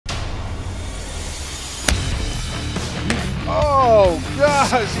Oh,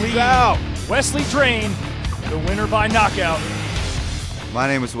 gosh, he's out. Wesley Drain, the winner by knockout. My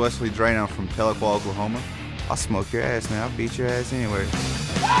name is Wesley Drain. I'm from Tahlequah, Oklahoma. I'll smoke your ass, man. I'll beat your ass anyway.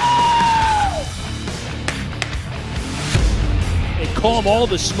 They call him All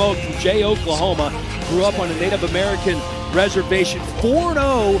the Smoke from Jay, Oklahoma. Grew up on a Native American reservation.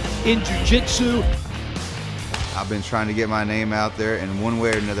 4-0 in jiu-jitsu. I've been trying to get my name out there, and one way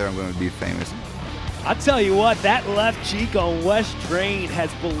or another, I'm going to be famous. I'll tell you what, that left cheek on Wes Drain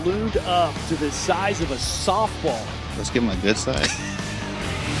has ballooned up to the size of a softball. Let's get my good side.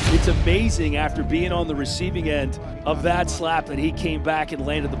 It's amazing after being on the receiving end of that slap that he came back and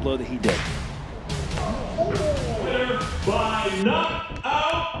landed the blow that he did. Winner by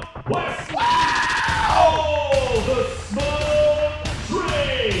knockout, Wesley.